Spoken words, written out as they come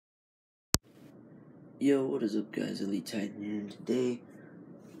Yo, what is up, guys? Elite Titan here, and today,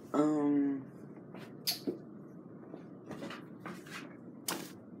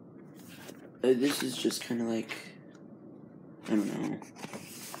 this is just kind of like, I don't know,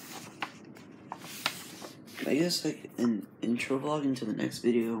 I guess like an intro vlog into the next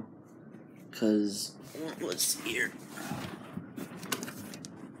video, cause, let's see here,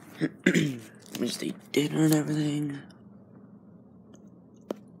 I just ate dinner and everything.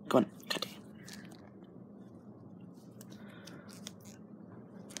 Go on, cut it.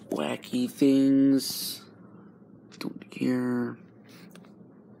 Wacky things. Don't care.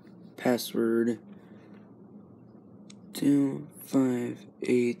 Password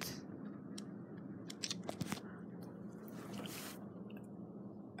 258.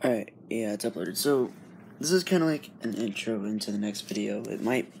 Alright, yeah, it's uploaded. So, this is kind of like an intro into the next video. It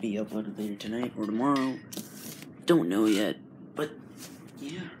might be uploaded later tonight or tomorrow. Don't know yet. But,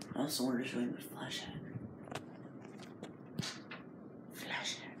 yeah. I also wanted to show you my flash hat.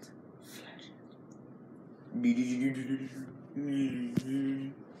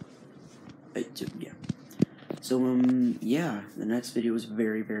 Yeah. So, yeah, the next video was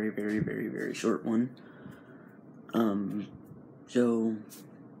very short one. So,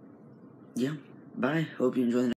 yeah, bye. Hope you enjoy the